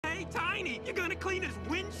tiny. You're gonna clean his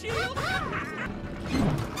windshield?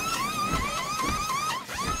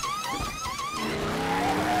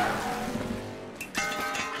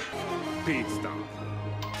 Pit stop.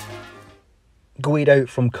 Guido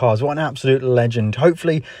from Cars, what an absolute legend.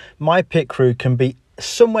 Hopefully my pit crew can be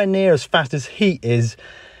somewhere near as fast as he is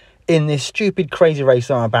in this stupid crazy race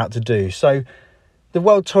that I'm about to do. So the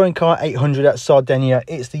World Touring Car 800 at Sardegna,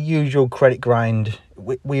 it's the usual credit grind.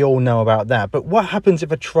 We all know about that. But what happens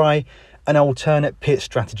if I try an alternate pit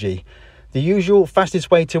strategy? The usual fastest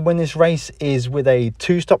way to win this race is with a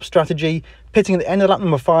two-stop strategy, pitting at the end of lap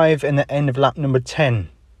number 5 and the end of lap number 10.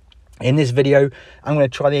 In this video, I'm going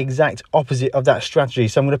to try the exact opposite of that strategy.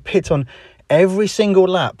 So I'm going to pit on every single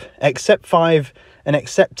lap except 5 and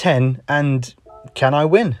except 10. And can I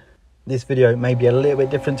win? This video may be a little bit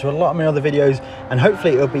different to a lot of my other videos, and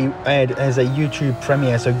hopefully it'll be aired as a YouTube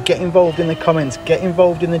premiere. So get involved in the comments, get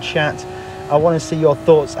involved in the chat. I want to see your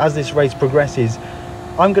thoughts as this race progresses.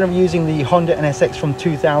 I'm going to be using the Honda NSX from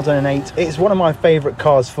 2008. It's one of my favourite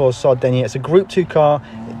cars for Sardegna. It's a Group 2 car,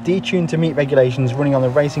 detuned to meet regulations, running on the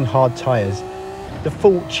racing hard tyres. The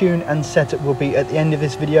full tune and setup will be at the end of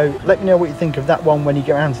this video. Let me know what you think of that one when you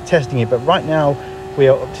get around to testing it. But right now, we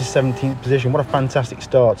are up to 17th position. What a fantastic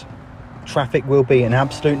start. Traffic will be an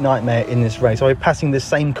absolute nightmare in this race. I'll be passing the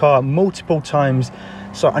same car multiple times,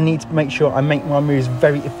 so I need to make sure I make my moves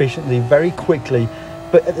very efficiently, very quickly.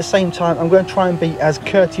 But at the same time, I'm going to try and be as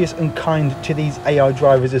courteous and kind to these AI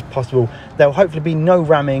drivers as possible. There'll hopefully be no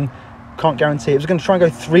ramming. Can't guarantee it. I was going to try and go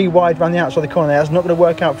 3 wide around the outside of the corner there. That's not going to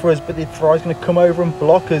work out for us, but the Ferrari's going to come over and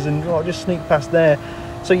block us, and I'll just sneak past there.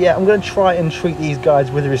 So yeah, I'm going to try and treat these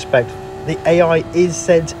guys with respect. The AI is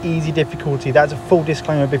set easy difficulty. That's a full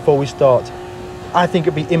disclaimer before we start. I think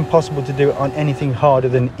it'd be impossible to do it on anything harder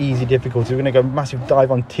than easy difficulty. We're going to go massive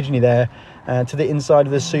dive on Tidgeny there, to the inside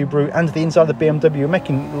of the Subaru and to the inside of the BMW. We're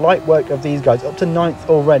making light work of these guys, up to 9th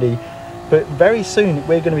already. But very soon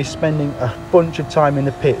we're going to be spending a bunch of time in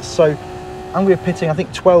the pits. So I'm going to be pitting, I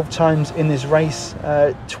think, 12 times in this race,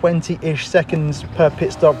 20-ish seconds per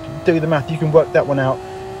pit stop. Do the math, you can work that one out.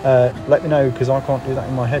 Let me know, because I can't do that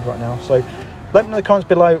in my head right now. So let me know in the comments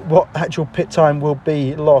below what actual pit time will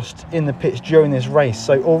be lost in the pits during this race.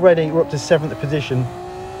 So already we're up to 7th position.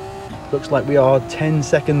 Looks like we are 10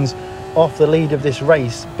 seconds off the lead of this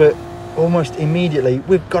race, but almost immediately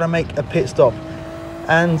we've got to make a pit stop.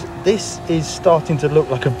 And this is starting to look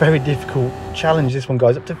like a very difficult challenge, this one,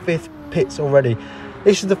 guys. Up to 5th pits already.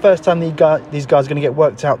 This is the first time these guys are going to get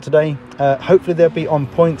worked out today. Hopefully they'll be on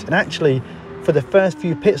point. And actually, for the first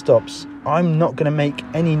few pit stops, I'm not going to make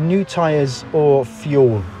any new tyres or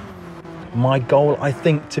fuel. My goal, I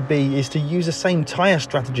think, is to use the same tyre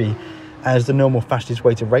strategy as the normal fastest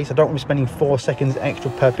way to race. I don't want to be spending 4 seconds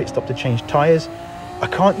extra per pit stop to change tyres. I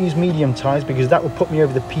can't use medium tyres because that will put me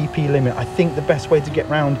over the PP limit. I think the best way to get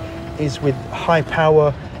round is with high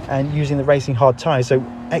power and using the racing hard tyres. So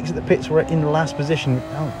exit the pits, we're in last position,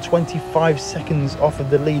 25 seconds off of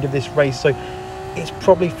the lead of this race. So it's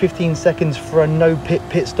probably 15 seconds for a no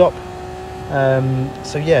pit stop.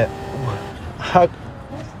 So yeah,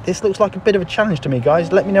 this looks like a bit of a challenge to me,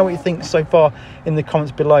 guys. Let me know what you think so far in the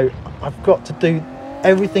comments below. I've got to do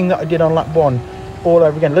everything that I did on lap 1 all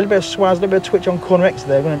over again. A little bit of swaz, a little bit of twitch on corner exit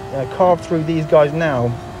there. We're going to carve through these guys now.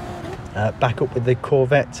 Back up with the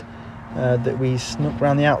Corvette that we snuck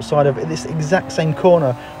around the outside of this exact same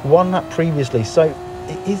corner 1 lap previously. So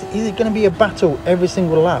is it going to be a battle every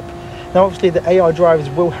single lap? Now obviously the AI drivers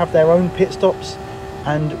will have their own pit stops,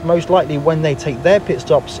 and most likely when they take their pit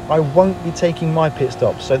stops, I won't be taking my pit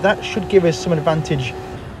stops. So that should give us some advantage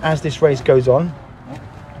as this race goes on.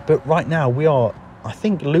 But right now we are, I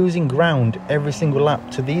think, losing ground every single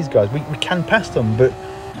lap to these guys. We can pass them, but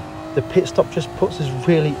the pit stop just puts us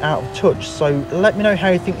really out of touch. So let me know how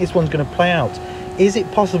you think this one's going to play out. Is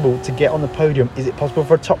it possible to get on the podium? Is it possible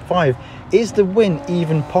for a top 5? Is the win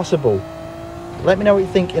even possible? Let me know what you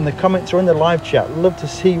think in the comments or in the live chat. Love to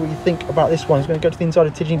see what you think about this one. He's going to go to the inside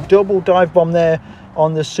of Tidgeny. Double dive bomb there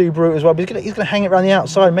on the Subaru as well. But he's going to hang it around the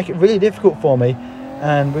outside and make it really difficult for me.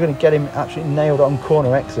 And we're going to get him absolutely nailed on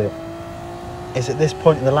corner exit. It's at this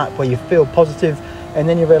point in the lap where you feel positive and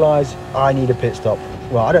then you realise, I need a pit stop.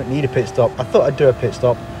 Well, I don't need a pit stop. I thought I'd do a pit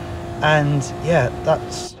stop. And yeah,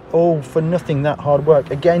 that's all for nothing, that hard work.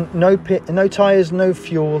 Again, no tyres, no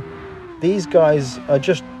fuel. These guys are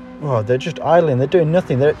just, well, they're just idling. They're doing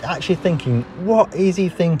nothing. They're actually thinking, what is he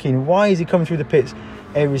thinking? Why is he coming through the pits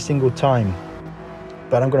every single time?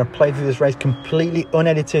 But I'm going to play through this race completely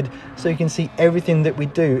unedited so you can see everything that we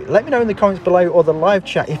do. Let me know in the comments below or the live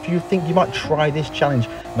chat if you think you might try this challenge.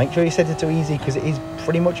 Make sure you set it to easy because it is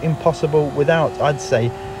pretty much impossible without, I'd say.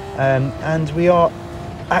 And we are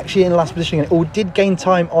actually in last position again. Oh, did gain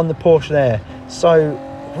time on the Porsche there. So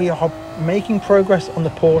we are making progress on the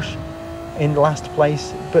Porsche in last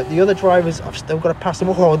place, but the other drivers, I've still got to pass them.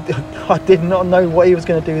 Oh, I did not know what he was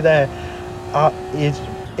going to do there. He's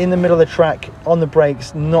in the middle of the track on the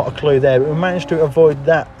brakes, not a clue there, but we managed to avoid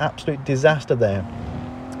that absolute disaster there.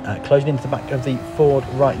 Closing into the back of the Ford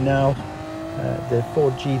right now, the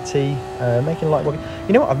Ford GT, making light work.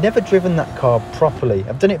 You know what, I've never driven that car properly.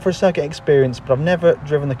 I've done it for a circuit experience, but I've never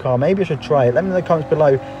driven the car. Maybe I should try it. Let me know in the comments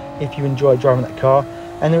below if you enjoy driving that car.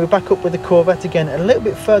 And then we're back up with the Corvette again, a little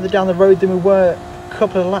bit further down the road than we were a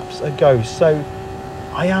couple of laps ago. So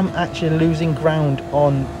I am actually losing ground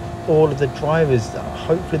on all of the drivers.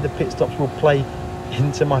 Hopefully the pit stops will play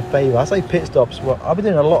into my favour. I say pit stops, well, I've been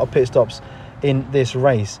doing a lot of pit stops in this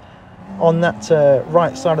race. On that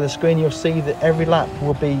right side of the screen, you'll see that every lap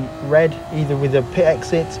will be red, either with a pit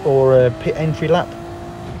exit or a pit entry lap.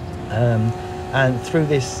 And through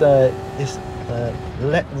this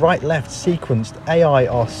right-left sequenced, AI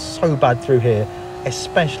are so bad through here,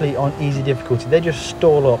 especially on easy difficulty. They just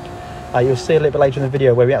stall up. You'll see a little bit later in the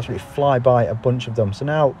video where we absolutely fly by a bunch of them. So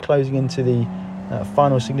now closing into the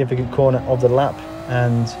final significant corner of the lap,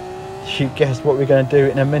 and you guessed what we're going to do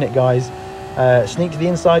in a minute, guys. Sneak to the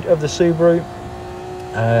inside of the Subaru.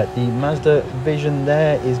 The Mazda Vision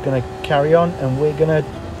there is going to carry on, and we're going to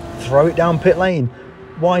throw it down pit lane.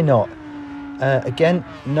 Why not? Again,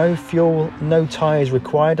 no fuel, no tyres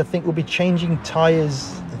required. I think we'll be changing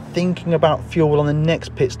tyres, thinking about fuel on the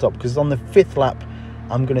next pit stop, because on the 5th lap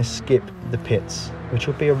I'm going to skip the pits, which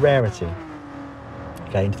will be a rarity.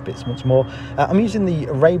 Okay, into the pits once more. I'm using the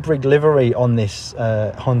Raybrig livery on this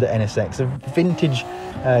Honda NSX, a vintage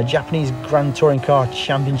Japanese Grand Touring Car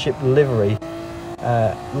Championship livery.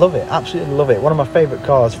 Love it, absolutely love it. One of my favourite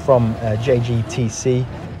cars from GT7.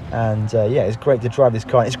 And yeah, it's great to drive this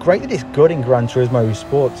car. It's great that it's good in Gran Turismo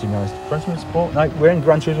Sport, to be honest. Gran Turismo Sport? No, we're in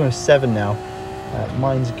Gran Turismo 7 now.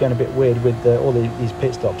 Mine's going a bit weird with all these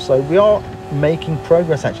pit stops. So we are making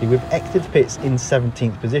progress, actually. We've exited the pits in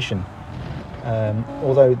 17th position.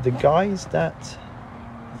 Although the guys that...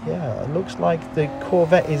 Yeah, it looks like the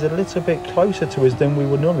Corvette is a little bit closer to us than we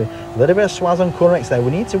would normally. A little bit of swaz on corner X there.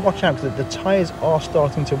 We need to watch out because the tyres are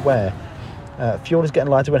starting to wear. Fuel is getting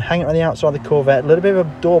lighter. We're hanging around the outside of the Corvette. A little bit of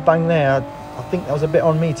a door bang there. I think that was a bit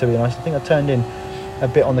on me, to be honest. I think I turned in a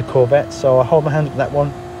bit on the Corvette, so I hold my hands up that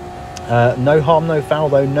one. No harm, no foul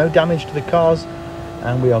though. No damage to the cars,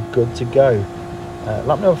 and we are good to go.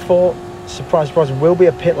 Lap number 4, surprise, surprise, will be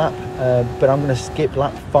a pit lap, but I'm going to skip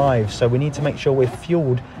lap 5. So we need to make sure we're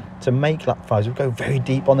fueled to make lap 5. We'll go very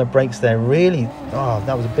deep on the brakes there. Really, oh,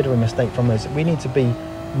 that was a bit of a mistake from us. We need to be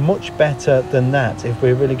much better than that if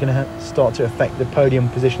we're really going to start to affect the podium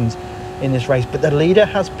positions in this race. But the leader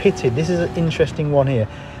has pitted. This is an interesting one here.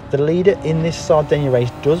 The leader in this Sardegna race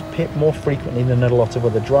does pit more frequently than a lot of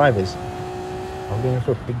other drivers. I'm going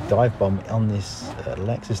for a big dive bomb on this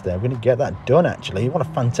Lexus there. We're going to get that done, actually. What a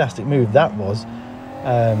fantastic move that was.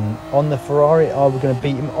 On the Ferrari, are we going to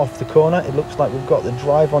beat him off the corner? It looks like we've got the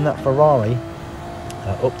drive on that Ferrari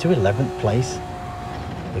up to 11th place.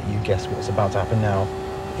 But you guess what's about to happen now.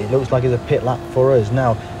 It looks like it's a pit lap for us.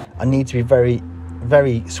 Now, I need to be very,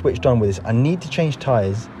 very switched on with this. I need to change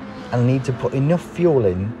tyres, and I need to put enough fuel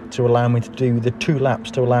in to allow me to do the 2 laps,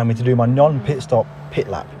 to allow me to do my non-pit stop pit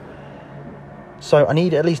lap. So I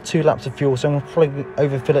need at least 2 laps of fuel, so I'm going to probably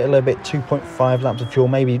overfill it a little bit, 2.5 laps of fuel,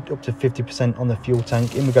 maybe up to 50% on the fuel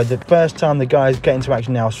tank. In we go. The first time the guys get into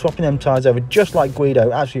action now, swapping them tyres over just like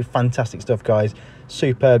Guido. Absolutely fantastic stuff, guys.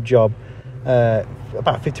 Superb job.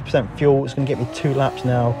 About 50% fuel. It's going to get me 2 laps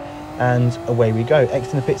now, and away we go.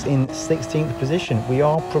 Exiting the pits in 16th position. We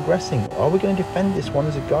are progressing. Are we going to defend this one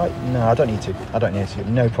as a guy? No, I don't need to. I don't need to.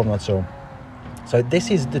 No problem at all. So this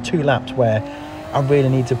is the 2 laps where I really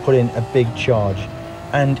need to put in a big charge,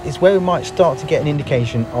 and it's where we might start to get an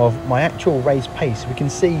indication of my actual race pace. We can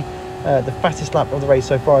see the fastest lap of the race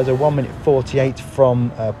so far is a 1:48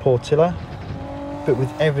 from Portilla, but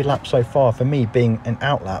with every lap so far for me being an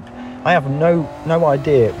out lap, I have no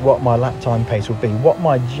idea what my lap time pace will be, what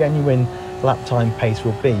my genuine lap time pace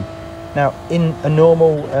will be. Now, in a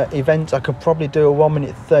normal event, I could probably do a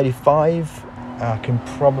 1:35. I can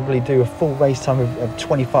probably do a full race time of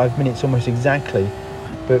 25 minutes almost exactly.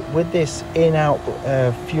 But with this in-out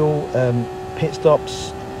fuel, pit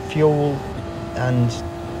stops, fuel, and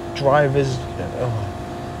drivers,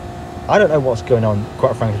 I don't know what's going on,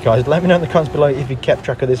 quite frankly, guys. Let me know in the comments below if you kept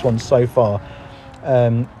track of this one so far.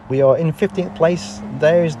 We are in 15th place.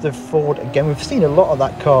 There's the Ford again. We've seen a lot of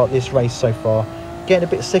that car this race so far. Getting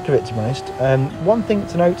a bit sick of it, to be honest. One thing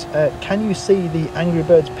to note, can you see the Angry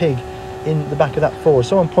Birds pig in the back of that Ford.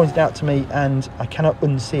 Someone pointed out to me and I cannot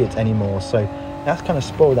unsee it anymore, so that's kind of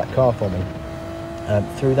spoiled that car for me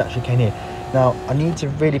through that chicane here. Now I need to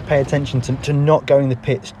really pay attention to not going the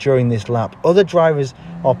pits during this lap. Other drivers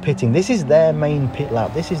are pitting. This is their main pit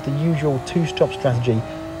lap. This is the usual 2-stop strategy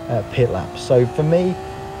pit lap. So for me,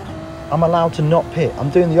 I'm allowed to not pit. I'm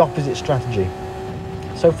doing the opposite strategy.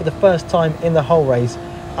 So for the first time in the whole race,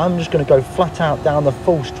 I'm just going to go flat out down the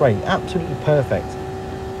full straight. Absolutely perfect.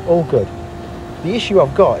 All good. The issue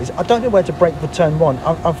I've got is I don't know where to brake for turn 1.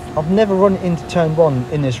 I've never run into turn 1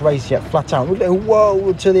 in this race yet, flat out. We're going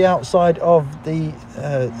whoa to the outside of the,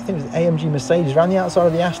 I think it was AMG Mercedes, around the outside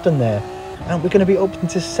of the Aston there. And we're going to be up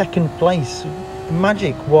into second place.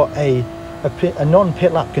 Magic what a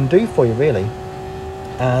non-pit lap can do for you, really.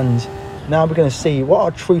 And now we're going to see what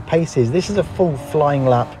our true pace is. This is a full flying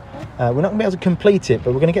lap. We're not going to be able to complete it,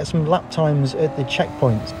 but we're going to get some lap times at the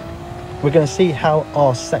checkpoints. We're going to see how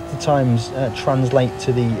our sector times translate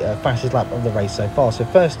to the fastest lap of the race so far. So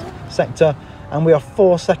first sector, and we are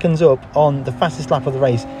 4 seconds up on the fastest lap of the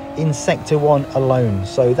race in sector 1 alone.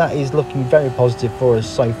 So that is looking very positive for us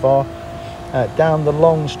so far. Down the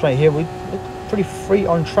long straight here, we're pretty free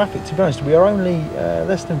on traffic, to be honest. We are only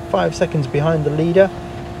less than 5 seconds behind the leader,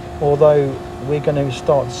 although we're going to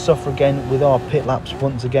start to suffer again with our pit laps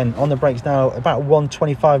once again. On the brakes now, about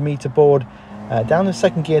 125 meter board. Down the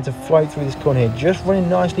second gear to float through this corner here, just running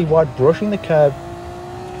nicely wide, brushing the curb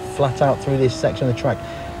flat out through this section of the track,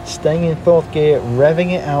 staying in 4th gear,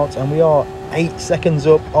 revving it out, and we are 8 seconds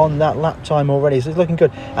up on that lap time already, so it's looking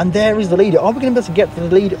good. And there is the leader. Are we going to be able to get to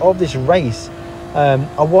the lead of this race?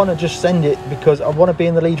 I want to just send it because I want to be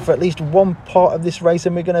in the lead for at least one part of this race,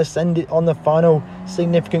 and we're going to send it on the final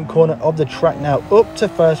significant corner of the track now, up to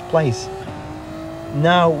first place.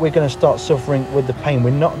 Now we're going to start suffering with the pain.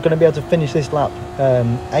 We're not going to be able to finish this lap,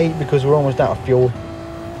 A, because we're almost out of fuel,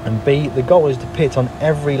 and B, the goal is to pit on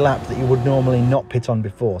every lap that you would normally not pit on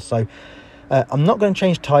before. So I'm not going to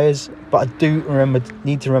change tyres, but I do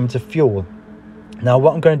need to remember to fuel. Now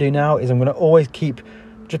what I'm going to do now is I'm going to always keep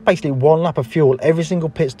just basically 1 lap of fuel every single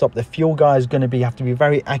pit stop. The fuel guy is going to have to be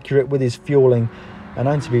very accurate with his fueling, and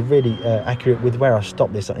I need to be really accurate with where I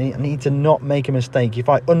stop this. I need to not make a mistake. If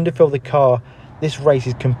I underfill the car, this race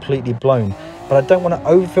is completely blown. But I don't want to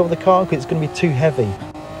overfill the car because it's going to be too heavy.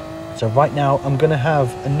 So right now I'm going to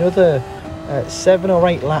have another 7 or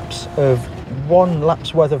 8 laps of 1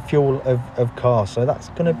 lap's worth of fuel of car. So that's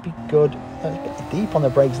going to be good. A bit deep on the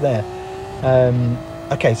brakes there.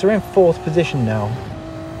 Okay, so we're in 4th position now.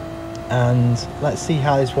 And let's see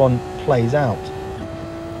how this one plays out.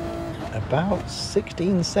 About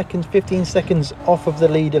 16 seconds, 15 seconds off of the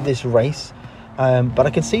lead of this race. But I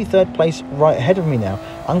can see 3rd place right ahead of me now.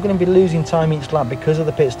 I'm going to be losing time each lap because of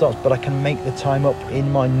the pit stops, but I can make the time up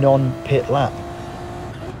in my non-pit lap.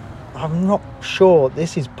 I'm not sure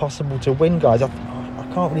this is possible to win, guys. I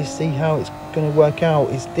can't really see how it's going to work out.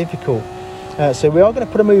 It's difficult. So we are going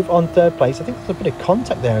to put a move on 3rd place. I think there's a bit of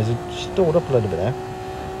contact there as it stored up a little bit there.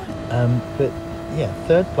 But yeah,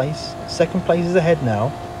 3rd place. 2nd place is ahead now.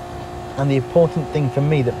 And the important thing for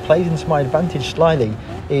me that plays into my advantage slightly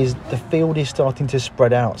is the field is starting to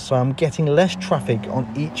spread out. So I'm getting less traffic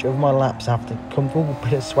on each of my laps after come through a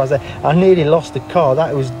bit of swaz there. I nearly lost the car.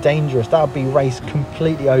 That was dangerous. That would be race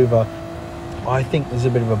completely over. I think there's a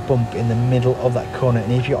bit of a bump in the middle of that corner.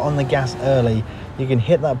 And if you're on the gas early, you can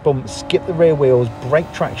hit that bump, skip the rear wheels,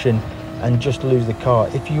 brake traction, and just lose the car.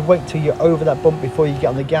 If you wait till you're over that bump before you get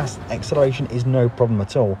on the gas, acceleration is no problem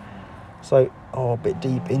at all. So, a bit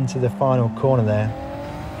deep into the final corner there.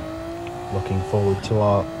 Looking forward to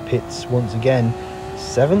our pits once again.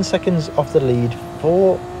 7 seconds off the lead,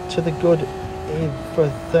 4 to the good for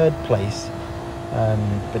 3rd place.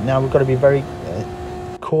 But now we've got to be very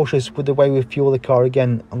cautious with the way we fuel the car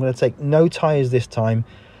again. I'm going to take no tyres this time,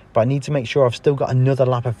 but I need to make sure I've still got another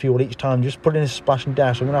lap of fuel each time. Just put in a splash and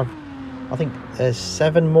dash. I'm going to have, I think,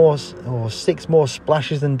 7 more or 6 more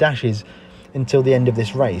splashes and dashes until the end of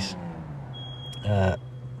this race.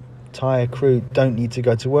 Tyre crew don't need to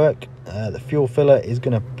go to work. The fuel filler is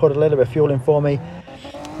going to put a little bit of fuel in for me.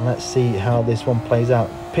 Let's see how this one plays out.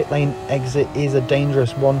 Pit lane exit is a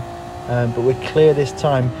dangerous one, but we're clear this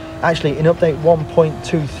time. Actually, in update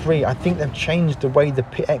 1.23, I think they've changed the way the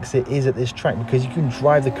pit exit is at this track, because you can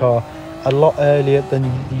drive the car a lot earlier than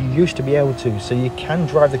you used to be able to. So you can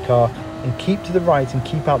drive the car and keep to the right and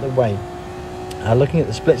keep out the way. Looking at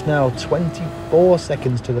the splits now, 24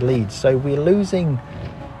 seconds to the lead. So we're losing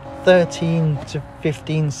 13 to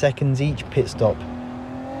 15 seconds each pit stop.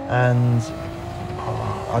 And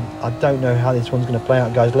I don't know how this one's going to play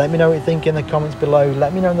out, guys. Let me know what you think in the comments below.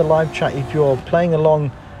 Let me know in the live chat if you're playing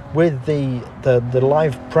along with the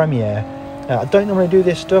live premiere. I don't normally do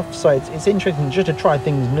this stuff, so it's interesting just to try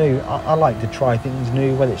things new. I like to try things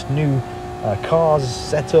new, whether it's new cars,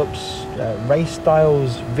 setups, race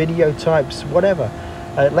styles, video types, whatever.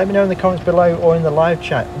 Let me know in the comments below or in the live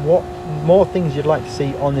chat what more things you'd like to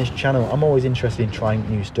see on this channel. I'm always interested in trying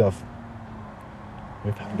new stuff.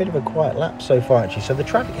 We've had a bit of a quiet lap so far actually, so the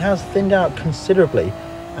traffic has thinned out considerably,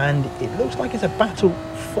 and it looks like it's a battle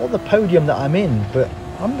for the podium that I'm in, but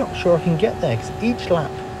I'm not sure I can get there because each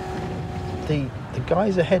lap the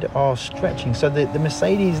guys ahead are stretching. So the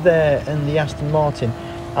Mercedes there and the Aston Martin,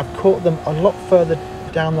 I've caught them a lot further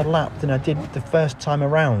down the lap than I did the first time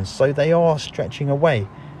around, so they are stretching away.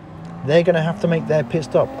 They're going to have to make their pit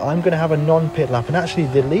stop. I'm going to have a non-pit lap, and actually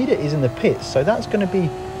the leader is in the pits, so that's going to be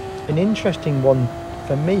an interesting one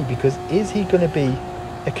for me, because is he going to be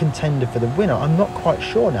a contender for the winner? I'm not quite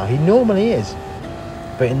sure now. He normally is,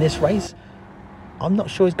 but in this race I'm not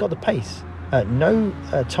sure he's got the pace. No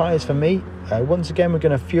tyres for me. Once again, we're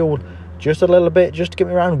going to fuel just a little bit just to get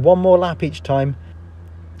me around one more lap each time.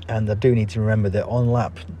 And I do need to remember that on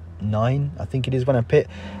lap 9, I think it is when I pit,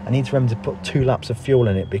 I need to remember to put 2 laps of fuel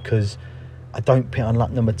in it, because I don't pit on lap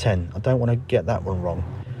number 10. I don't want to get that one wrong.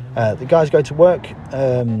 The guys go to work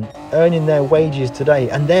earning their wages today,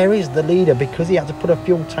 and there is the leader. Because he had to put a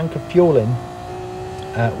fuel tank of fuel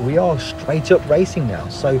in, we are straight up racing now.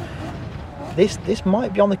 So this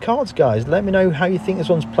might be on the cards, guys. Let me know how you think this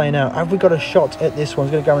one's playing out. Have we got a shot at this one?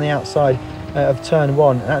 He's going to go on the outside of turn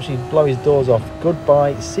 1 and actually blow his doors off.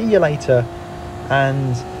 Goodbye, see you later.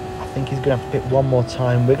 And I think he's going to have to pit one more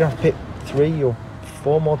time. We're going to have to pit 3 or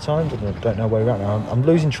 4 more times. I don't know where we're at now. I'm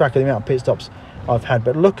losing track of the amount of pit stops I've had,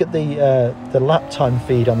 but look at the lap time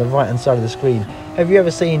feed on the right hand side of the screen. Have you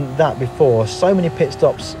ever seen that before? So many pit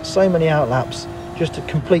stops, so many out laps, just a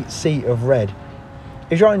complete sea of red.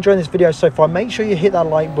 If you're enjoying this video so far, make sure you hit that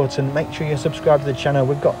like button, make sure you subscribe to the channel.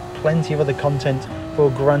 We've got plenty of other content for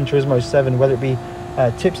Gran Turismo 7, whether it be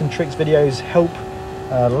tips and tricks videos, help,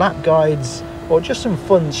 lap guides, or just some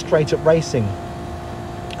fun straight up racing.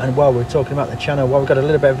 And while we're talking about the channel, while we've got a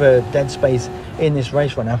little bit of a dead space in this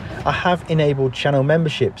race right now, I have enabled channel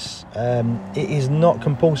memberships. It is not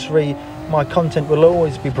compulsory. My content will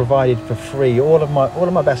always be provided for free. All of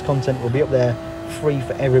my best content will be up there free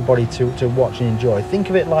for everybody to watch and enjoy. Think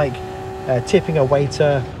of it like tipping a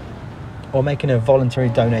waiter or making a voluntary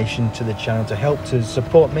donation to the channel to help to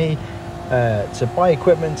support me, to buy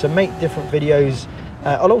equipment, to make different videos.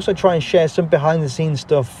 I'll also try and share some behind the scenes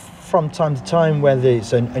stuff from time to time, whether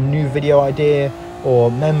it's a new video idea or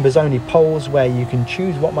members only polls where you can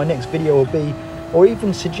choose what my next video will be, or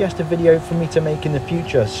even suggest a video for me to make in the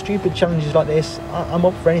future. Stupid challenges like this, I'm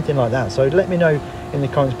up for anything like that, so let me know in the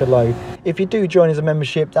comments below. If you do join as a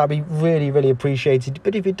membership, that'd be really appreciated,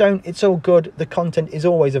 but if you don't, it's all good. The content is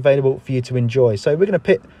always available for you to enjoy. So we're going to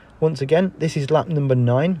pit once again. This is lap number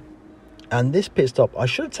 9, and this pit stop, I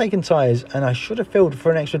should have taken tyres and I should have filled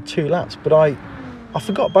for an extra 2 laps, but I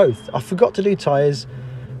forgot both. I forgot to do tyres.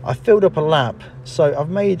 I filled up a lap, so I've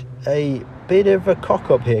made a bit of a cock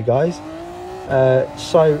up here, guys.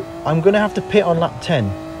 So I'm going to have to pit on lap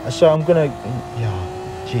 10. So I'm going to,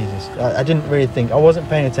 yeah, Jesus, I didn't really think, I wasn't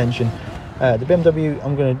paying attention. The BMW,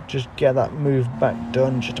 I'm going to just get that move back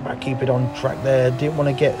done, just about keep it on track there. Didn't want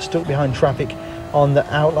to get stuck behind traffic on the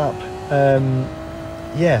out lap.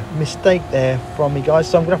 Yeah, mistake there from me, guys.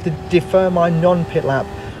 So I'm going to have to defer my non-pit lap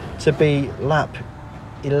to be lap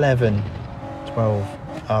 11, 12,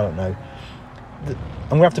 I don't know.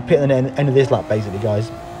 I'm going to have to pit at the end of this lap, basically,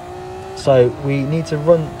 guys. So we need to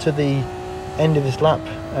run to the end of this lap.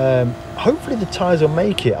 Hopefully the tyres will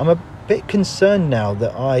make it. I'm a bit concerned now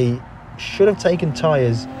that I should have taken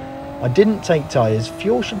tyres. I didn't take tyres.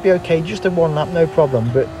 Fuel should be okay, just a 1 lap, no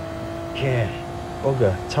problem. But yeah,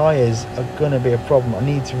 bugger, tyres are going to be a problem. I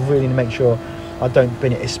need to really make sure I don't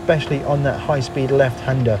bin it, especially on that high-speed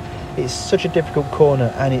left-hander. It's such a difficult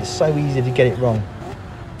corner and it's so easy to get it wrong.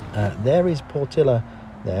 There is Portilla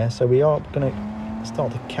there, so we are going to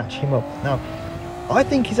start to catch him up. Now, I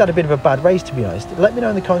think he's had a bit of a bad race, to be honest. Let me know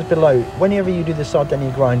in the comments below. Whenever you do the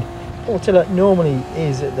Sardegna grind, Portilla normally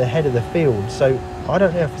is at the head of the field, so I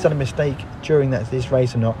don't know if he's had a mistake during this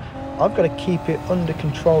race or not. I've got to keep it under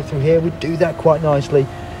control through here. We do that quite nicely,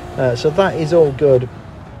 so that is all good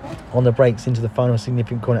on the brakes into the final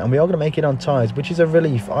significant corner, and we are going to make it on tyres, which is a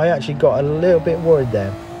relief. I actually got a little bit worried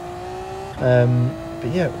there, but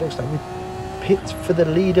yeah, it looks like we pit for the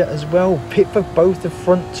leader as well, pit for both the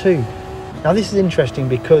front two. Now this is interesting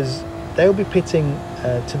because they'll be pitting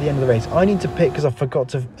to the end of the race. I need to pit because I forgot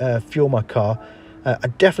to fuel my car. I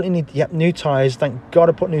definitely need new tyres. Thank God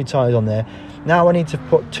I put new tyres on there. Now I need to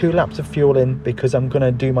put 2 laps of fuel in because I'm going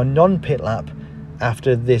to do my non-pit lap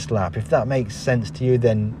after this lap. If that makes sense to you,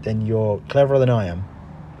 then you're cleverer than I am.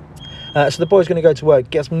 So the boys going to go to work,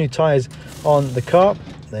 get some new tyres on the car.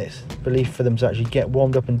 It's relief for them to actually get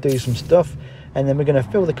warmed up and do some stuff, and then we're going to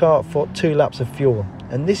fill the car for 2 laps of fuel.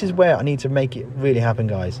 And this is where I need to make it really happen,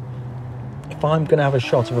 guys. If I'm going to have a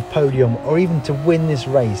shot of a podium or even to win this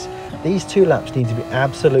race, these 2 laps need to be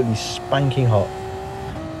absolutely spanking hot.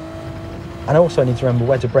 And I also need to remember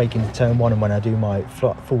where to brake into turn 1 and when I do my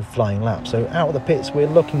full flying lap. So out of the pits, we're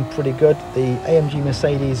looking pretty good. The AMG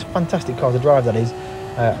Mercedes, fantastic car to drive, that is.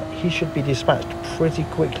 He should be dispatched pretty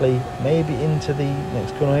quickly, maybe into the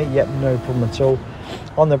next corner here. Yep, no problem at all.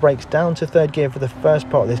 On the brakes, down to 3rd gear for the first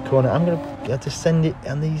part of this corner. I'm going to have to send it,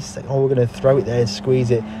 and these, oh, we're going to throw it there and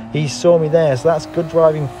squeeze it. He saw me there, so that's good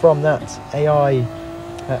driving from that AI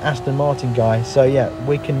Aston Martin guy. So yeah,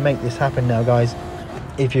 we can make this happen now, guys.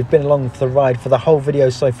 If you've been along for the ride for the whole video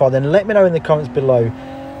so far, then let me know in the comments below.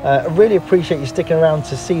 I really appreciate you sticking around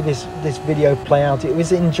to see this video play out. It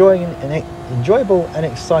was enjoyable and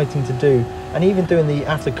exciting to do, and even doing the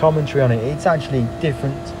after commentary on it, it's actually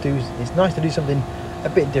different to do. It's nice to do something a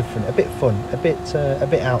bit different, a bit fun, a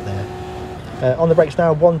bit out there. On the brakes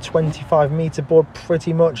now, 125 meter board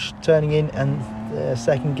pretty much, turning in, and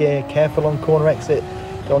 2nd gear, careful on corner exit,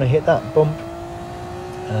 don't want to hit that bump.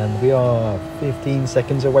 And we are 15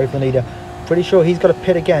 seconds away from the leader. Pretty sure he's got to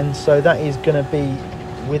pit again, so that is going to be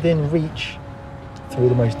within reach through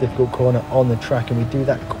the most difficult corner on the track, and we do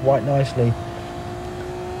that quite nicely.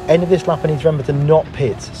 End of this lap, I need to remember to not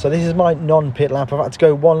pit. So this is my non-pit lap. I've had to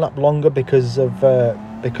go 1 lap longer because of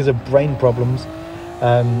brain problems.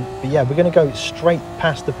 But yeah, we're going to go straight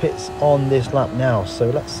past the pits on this lap now. So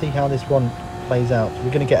let's see how this one plays out.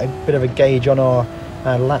 We're going to get a bit of a gauge on our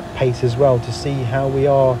lap pace as well to see how we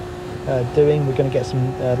are doing. We're going to get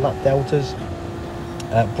some lap deltas.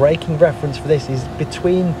 Braking reference for this is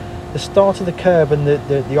between the start of the curb and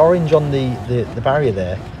the orange on the barrier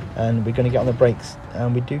there, and we're going to get on the brakes,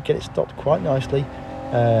 and we do get it stopped quite nicely.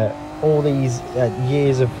 All these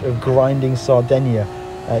years of grinding Sardegna,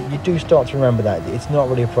 you do start to remember that it's not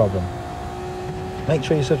really a problem. Make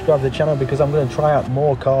sure you subscribe to the channel because I'm going to try out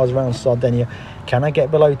more cars around Sardegna. Can I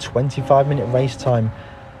get below 25-minute race time?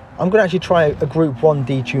 I'm going to actually try a Group 1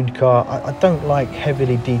 detuned car. I don't like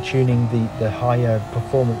heavily detuning the higher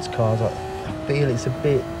performance cars. I feel it's a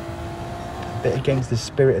bit against the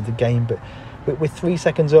spirit of the game, but we're 3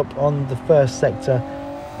 seconds up on the first sector,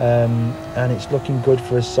 and it's looking good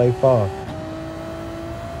for us so far.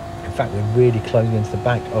 In fact, we're really closing into the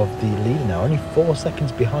back of the leader now, only 4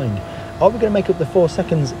 seconds behind. Are we going to make up the 4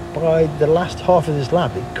 seconds by the last half of this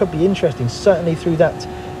lap? It could be interesting, certainly through that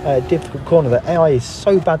difficult corner. The AI is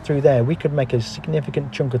so bad through there, we could make a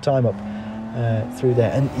significant chunk of time up through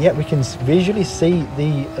there, and yet we can visually see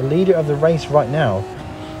the leader of the race right now.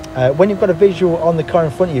 When you've got a visual on the car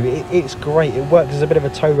in front of you, it's great. It works as a bit of a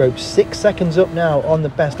tow rope. 6 seconds up now on the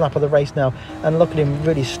best lap of the race now, and look at him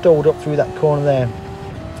really stalled up through that corner there.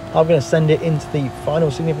 I'm going to send it into the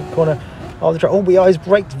final significant corner of the track. Oh, we eyes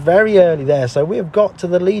braked very early there, so we have got to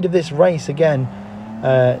the lead of this race again.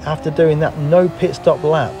 After doing that no pit stop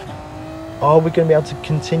lap, are we going to be able to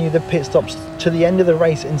continue the pit stops to the end of the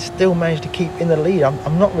race and still manage to keep in the lead?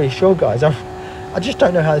 I'm not really sure, guys. I just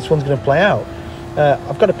don't know how this one's going to play out.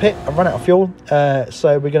 I've got a pit, I've run out of fuel,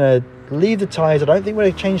 so we're going to leave the tyres. I don't think we're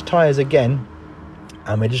going to change tyres again,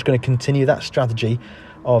 and we're just going to continue that strategy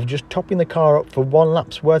of just topping the car up for 1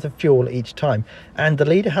 lap's worth of fuel each time. And the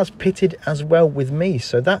leader has pitted as well with me,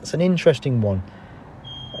 so that's an interesting one.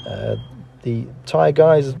 The tyre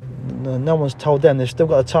guys, no one's told them, they've still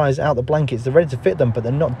got the tyres out the blankets, they're ready to fit them, but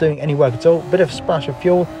they're not doing any work at all. Bit of splash of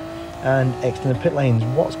fuel and extend the pit lanes.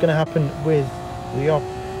 What's going to happen with, we are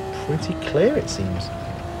pretty clear it seems.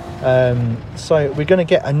 So we're going to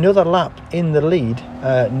get another lap in the lead.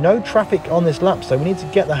 No traffic on this lap, so we need to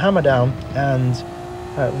get the hammer down and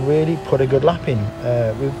really put a good lap in.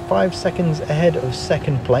 We're 5 seconds ahead of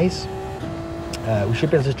 2nd place. We should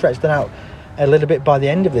be able to stretch that out a little bit by the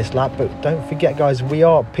end of this lap, but don't forget, guys, we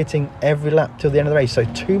are pitting every lap till the end of the race, so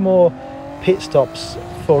 2 more pit stops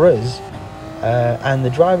for us, and the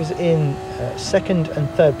drivers in 2nd and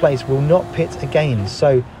 3rd place will not pit again.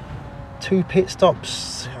 So 2 pit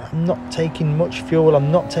stops. I'm not taking much fuel,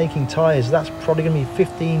 I'm not taking tyres. That's probably going to be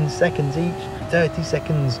 15 seconds each, 30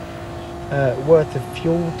 seconds worth of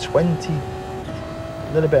fuel, 20,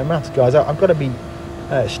 a little bit of maths, guys. I've got to be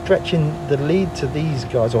stretching the lead to these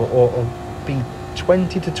guys, or be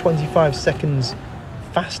 20 to 25 seconds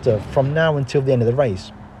faster from now until the end of the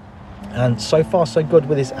race. And so far so good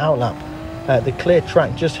with this outlap. The clear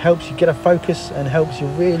track just helps you get a focus and helps you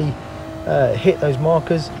really hit those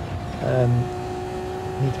markers.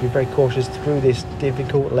 Need to be very cautious through this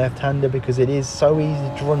difficult left-hander because it is so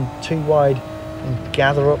easy to run too wide and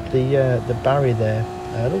gather up the barrier there.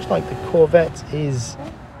 It looks like the Corvette is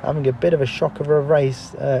having a bit of a shock of a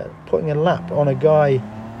race, putting a lap on a guy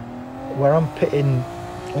where I'm pitting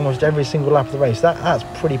almost every single lap of the race. That's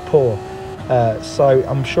pretty poor. So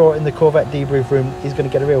I'm sure in the Corvette debrief room he's going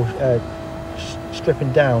to get a real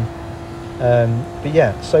stripping down. But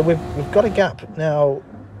yeah, so we've got a gap now.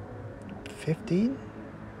 15?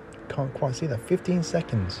 Can't quite see that. 15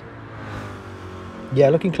 seconds. Yeah,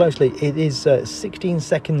 looking closely, it is 16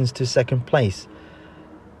 seconds to second place.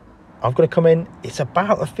 I've got to come in. It's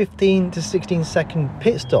about a 15 to 16 second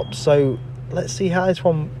pit stop. So let's see how this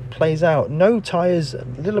one plays out. No tyres, a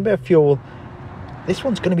little bit of fuel. This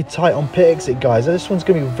one's going to be tight on pit exit, guys. This one's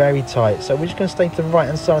going to be very tight. So we're just going to stay to the right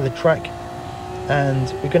hand side of the track. And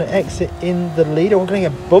we're going to exit in the leader. We're going to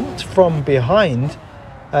get bumped from behind.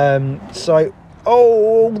 So,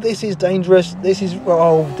 oh, this is dangerous. This is,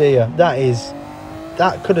 oh dear.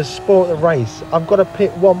 That could have spoiled the race. I've got to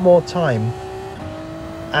pit one more time.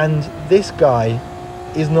 And this guy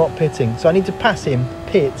is not pitting. So I need to pass him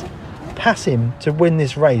to win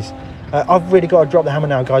this race. I've really got to drop the hammer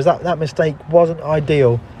now, guys. That mistake wasn't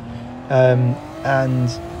ideal. And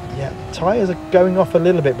yeah, tyres are going off a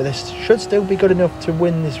little bit, but this should still be good enough to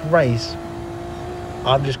win this race.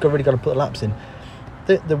 I've just really got to put the laps in.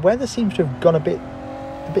 The weather seems to have gone a bit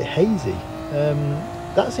hazy.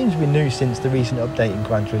 That seems to be new since the recent update in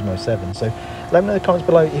Gran Turismo 7. So let me know in the comments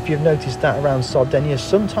below if you've noticed that around Sardegna.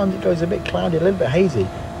 Sometimes it goes a bit cloudy, a little bit hazy.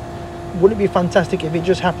 Wouldn't it be fantastic if it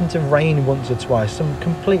just happened to rain once or twice? Some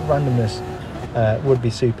complete randomness would be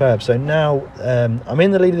superb. So now I'm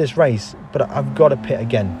in the lead of this race, but I've got to pit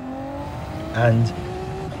again. And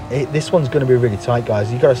this one's going to be really tight,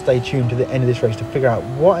 guys. You've got to stay tuned to the end of this race to figure out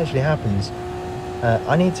what actually happens.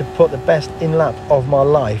 I need to put the best in lap of my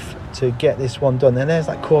life to get this one done. And there's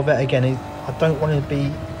that Corvette again. I don't want to be...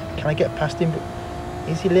 Can I get past him? But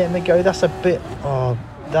is he letting me go? That's a bit... Oh,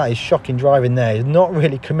 that is shocking driving there. He's not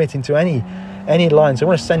really committing to any line. So I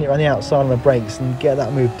want to send it on the outside on the brakes and get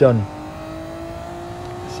that move done.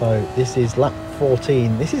 So this is lap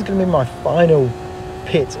 14. This is going to be my final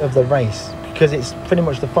pit of the race because it's pretty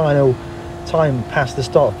much the final time past the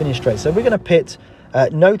start-finish straight. So we're going to pit...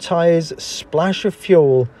 no tyres, splash of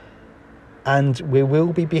fuel, and we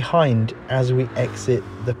will be behind as we exit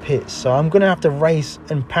the pits. So I'm going to have to race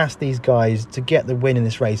and pass these guys to get the win in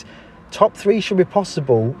this race. Top 3 should be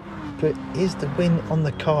possible, but is the win on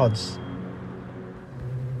the cards?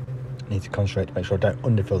 I need to concentrate to make sure I don't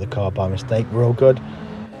underfill the car by mistake. We're all good.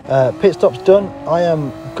 Pit stop's done. I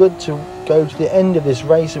am good to go to the end of this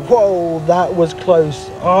race. Whoa, that was close.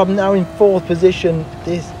 Oh, I'm now in 4th position.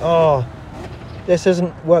 This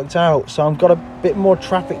hasn't worked out, so I've got a bit more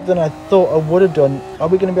traffic than I thought I would have done. Are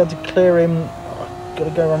we going to be able to clear him? Got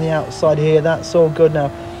to go around the outside here. That's all good now.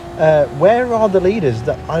 Where are the leaders?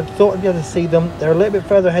 That I thought I'd be able to see them. They're a little bit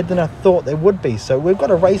further ahead than I thought they would be. So we've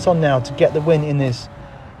got a race on now to get the win in this.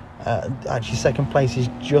 Actually, second place is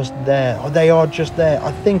just there. Oh, they are just there.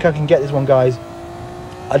 I think I can get this one, guys.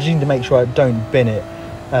 I just need to make sure I don't bin it.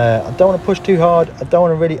 I don't want to push too hard. I don't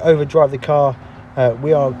want to really overdrive the car.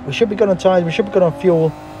 We should be good on tyres. We should be good on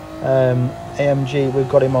fuel. AMG, we've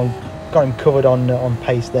got him covered on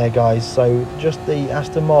pace there, guys. So just the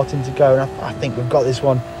Aston Martin to go, and I think we've got this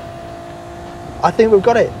one. I think we've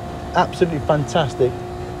got it. Absolutely fantastic.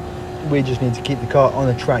 We just need to keep the car on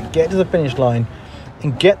the track, get to the finish line,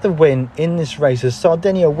 and get the win in this race. A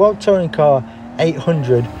Sardegna World Touring Car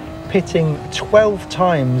 800, pitting 12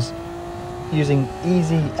 times using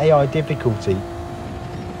easy AI difficulty.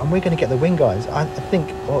 And we're going to get the win, guys. I think,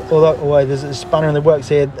 although there's a spanner in the works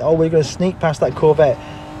here, we're going to sneak past that Corvette.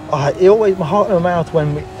 It always, my heart in my mouth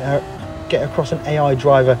when we get across an AI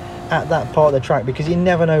driver at that part of the track, because you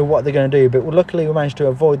never know what they're going to do. But luckily we managed to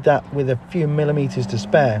avoid that with a few millimetres to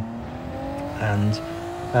spare. And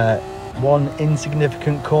one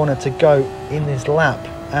insignificant corner to go in this lap,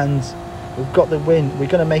 and we've got the win. We're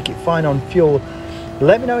going to make it fine on fuel.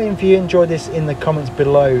 Let me know if you enjoyed this in the comments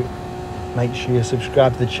below. Make sure you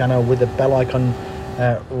subscribe to the channel with the bell icon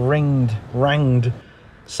ranged,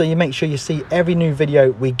 so you make sure you see every new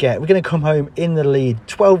video we get. We're going to come home in the lead.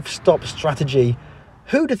 12 stop strategy.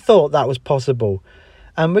 Who'd have thought that was possible?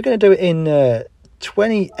 And we're going to do it in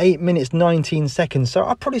 28 minutes 19 seconds. So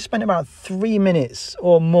I probably spent about 3 minutes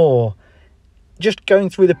or more just going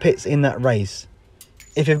through the pits in that race.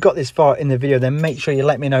 If you've got this far in the video, then make sure you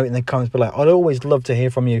let me know in the comments below. I'd always love to hear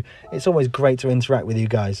from you. It's always great to interact with you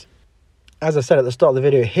guys. As I said at the start of the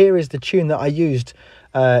video, here is the tune that I used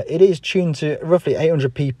It is tuned to roughly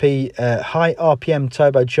 800 pp, high RPM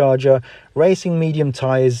turbocharger, racing medium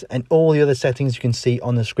tyres, and all the other settings you can see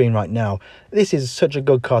on the screen right now. This is such a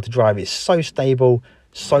good car to drive. It's so stable,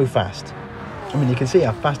 so fast. I mean, you can see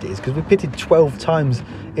how fast it is because we pitted 12 times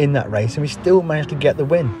in that race and we still managed to get the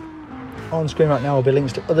win. On screen right now will be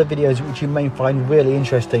links to other videos which you may find really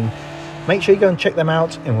interesting. Make sure you go and check them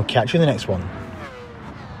out, and we'll catch you in the next one.